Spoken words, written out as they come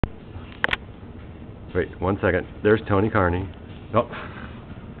Wait, 1 second. There's Tony Carney. Oh.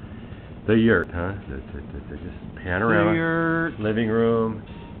 The yurt, huh? Just panorama. The yurt. Living room,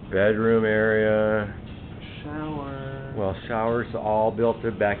 bedroom area. Shower. Well, showers all built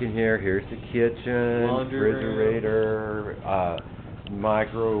back in here. Here's the kitchen, Laundry refrigerator,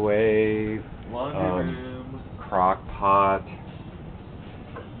 microwave, Laundry room. crock pot.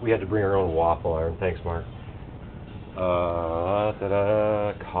 We had to bring our own waffle iron. Thanks, Mark.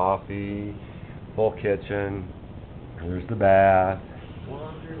 Coffee, full kitchen. Here's the bath.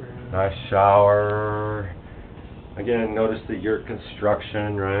 Laundry room. Nice shower. Again, notice the yurt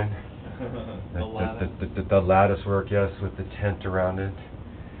construction, right? The lattice work, yes, with the tent around it.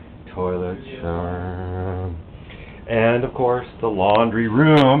 Toilet, shower. And, of course, the laundry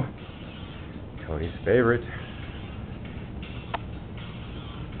room. Tony's favorite.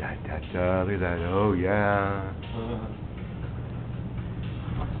 Look at that. Oh, yeah.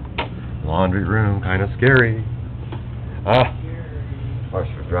 Laundry room, kind of scary.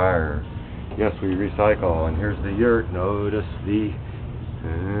 Washer dryer. Yes, we recycle. And here's the yurt. Notice the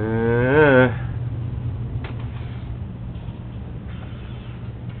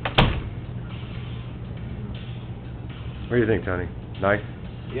what do you think, Tony? Nice?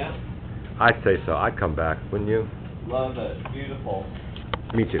 Yeah. I'd say so. I'd come back, wouldn't you? Love it. Beautiful.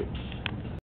 Me too.